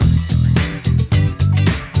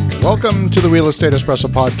Welcome to the Real Estate Espresso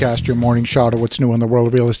Podcast, your morning shot of what's new in the world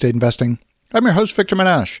of real estate investing. I'm your host, Victor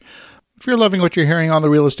Menashe. If you're loving what you're hearing on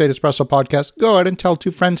the Real Estate Espresso Podcast, go ahead and tell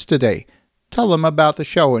 2 friends today. Tell them about the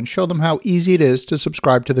show and show them how easy it is to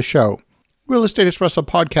subscribe to the show. Real Estate Espresso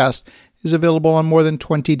Podcast is available on more than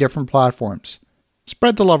 20 different platforms.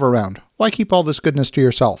 Spread the love around. Why keep all this goodness to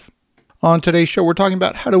yourself? On today's show, we're talking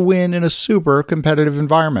about how to win in a super competitive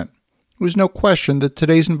environment. There's no question that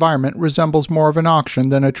today's environment resembles more of an auction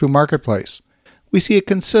than a true marketplace. We see it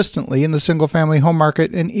consistently in the single-family home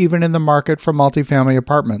market and even in the market for multifamily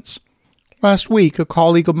apartments. Last week, a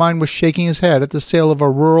colleague of mine was shaking his head at the sale of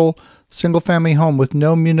a rural single-family home with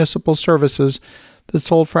no municipal services that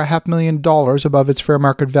sold for $500,000 above its fair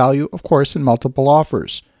market value, of course, in multiple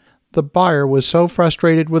offers. The buyer was so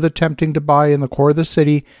frustrated with attempting to buy in the core of the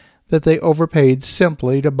city that they overpaid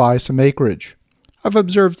simply to buy some acreage. I've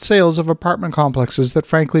observed sales of apartment complexes that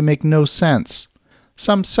frankly make no sense.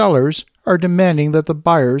 Some sellers are demanding that the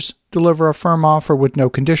buyers deliver a firm offer with no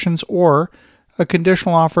conditions or a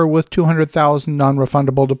conditional offer with $200,000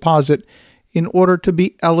 non-refundable deposit in order to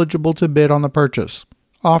be eligible to bid on the purchase.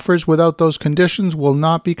 Offers without those conditions will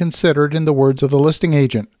not be considered, in the words of the listing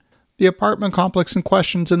agent. The apartment complex in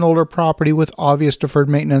question is an older property with obvious deferred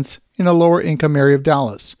maintenance in a lower income area of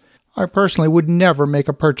Dallas. I personally would never make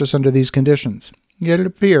a purchase under these conditions. Yet it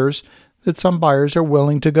appears that some buyers are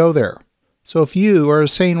willing to go there. So if you are a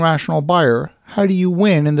sane, rational buyer, how do you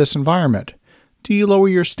win in this environment? Do you lower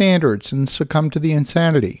your standards and succumb to the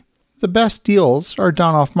insanity? The best deals are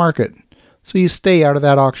done off-market, so you stay out of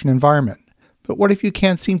that auction environment. But what if you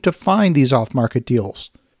can't seem to find these off-market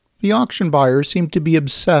deals? The auction buyers seem to be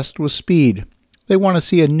obsessed with speed. They want to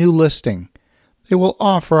see a new listing. They will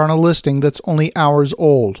offer on a listing that's only hours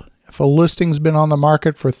old. If a listing's been on the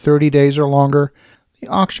market for 30 days or longer, the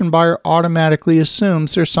auction buyer automatically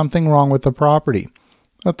assumes there's something wrong with the property,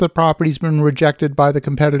 that the property's been rejected by the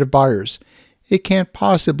competitive buyers. It can't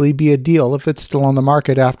possibly be a deal if it's still on the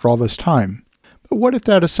market after all this time. But what if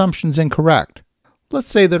that assumption's incorrect? Let's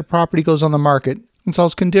say that a property goes on the market and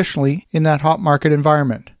sells conditionally in that hot market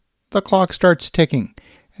environment. The clock starts ticking,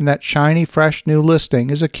 and that shiny, fresh new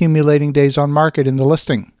listing is accumulating days on market in the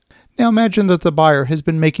listing. Now imagine that the buyer has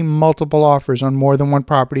been making multiple offers on more than one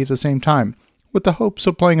property at the same time, with the hopes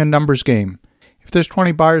of playing a numbers game. If there's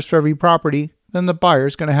 20 buyers for every property, then the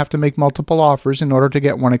buyer's going to have to make multiple offers in order to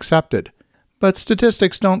get one accepted. But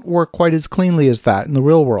statistics don't work quite as cleanly as that in the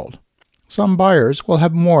real world. Some buyers will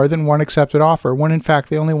have more than one accepted offer when in fact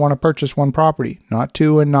they only want to purchase one property, not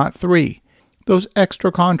 2 and not 3. Those extra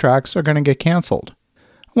contracts are going to get canceled.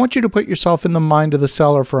 I want you to put yourself in the mind of the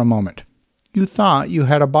seller for a moment. You thought you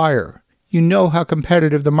had a buyer. You know how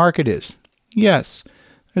competitive the market is. Yes,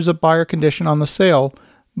 there's a buyer condition on the sale,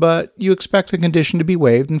 but you expect the condition to be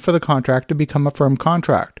waived and for the contract to become a firm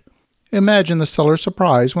contract. Imagine the seller's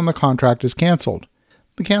surprise when the contract is canceled.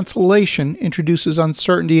 The cancellation introduces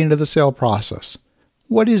uncertainty into the sale process.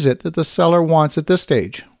 What is it that the seller wants at this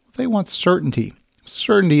stage? They want certainty.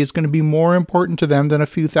 Certainty is going to be more important to them than a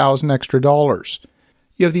few thousand extra dollars.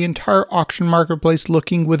 You have the entire auction marketplace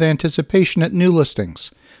looking with anticipation at new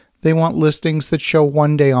listings. They want listings that show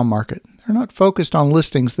 1 day on market. They're not focused on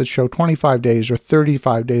listings that show 25 days or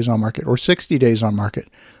 35 days on market or 60 days on market.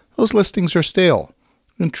 Those listings are stale.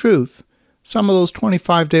 In truth, some of those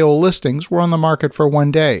 25-day-old listings were on the market for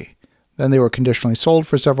 1 day. Then they were conditionally sold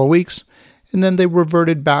for several weeks, and then they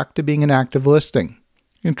reverted back to being an active listing.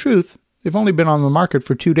 In truth, they've only been on the market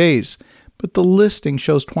for 2 days, but the listing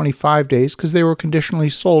shows 25 days because they were conditionally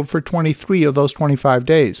sold for 23 of those 25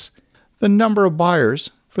 days. The number of buyers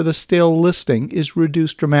for the stale listing is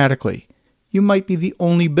reduced dramatically. You might be the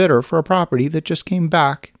only bidder for a property that just came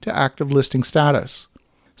back to active listing status.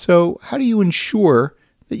 So how do you ensure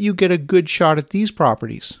that you get a good shot at these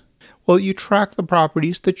properties? Well, you track the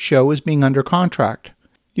properties that show as being under contract.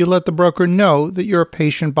 You let the broker know that you're a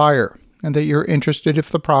patient buyer and that you're interested if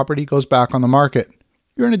the property goes back on the market.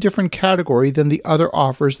 You're in a different category than the other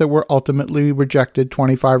offers that were ultimately rejected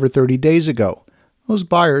 25 or 30 days ago. Those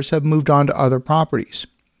buyers have moved on to other properties.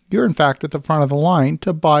 You're in fact at the front of the line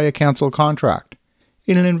to buy a canceled contract.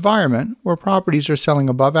 In an environment where properties are selling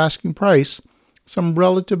above asking price, some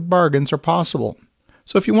relative bargains are possible.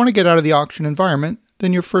 So if you want to get out of the auction environment,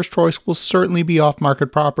 then your first choice will certainly be off-market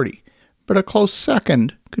property. But a close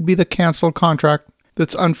second could be the canceled contract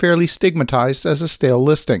that's unfairly stigmatized as a stale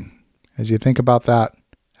listing. As you think about that,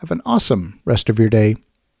 have an awesome rest of your day.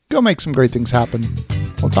 Go make some great things happen.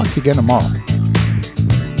 We'll talk to you again tomorrow.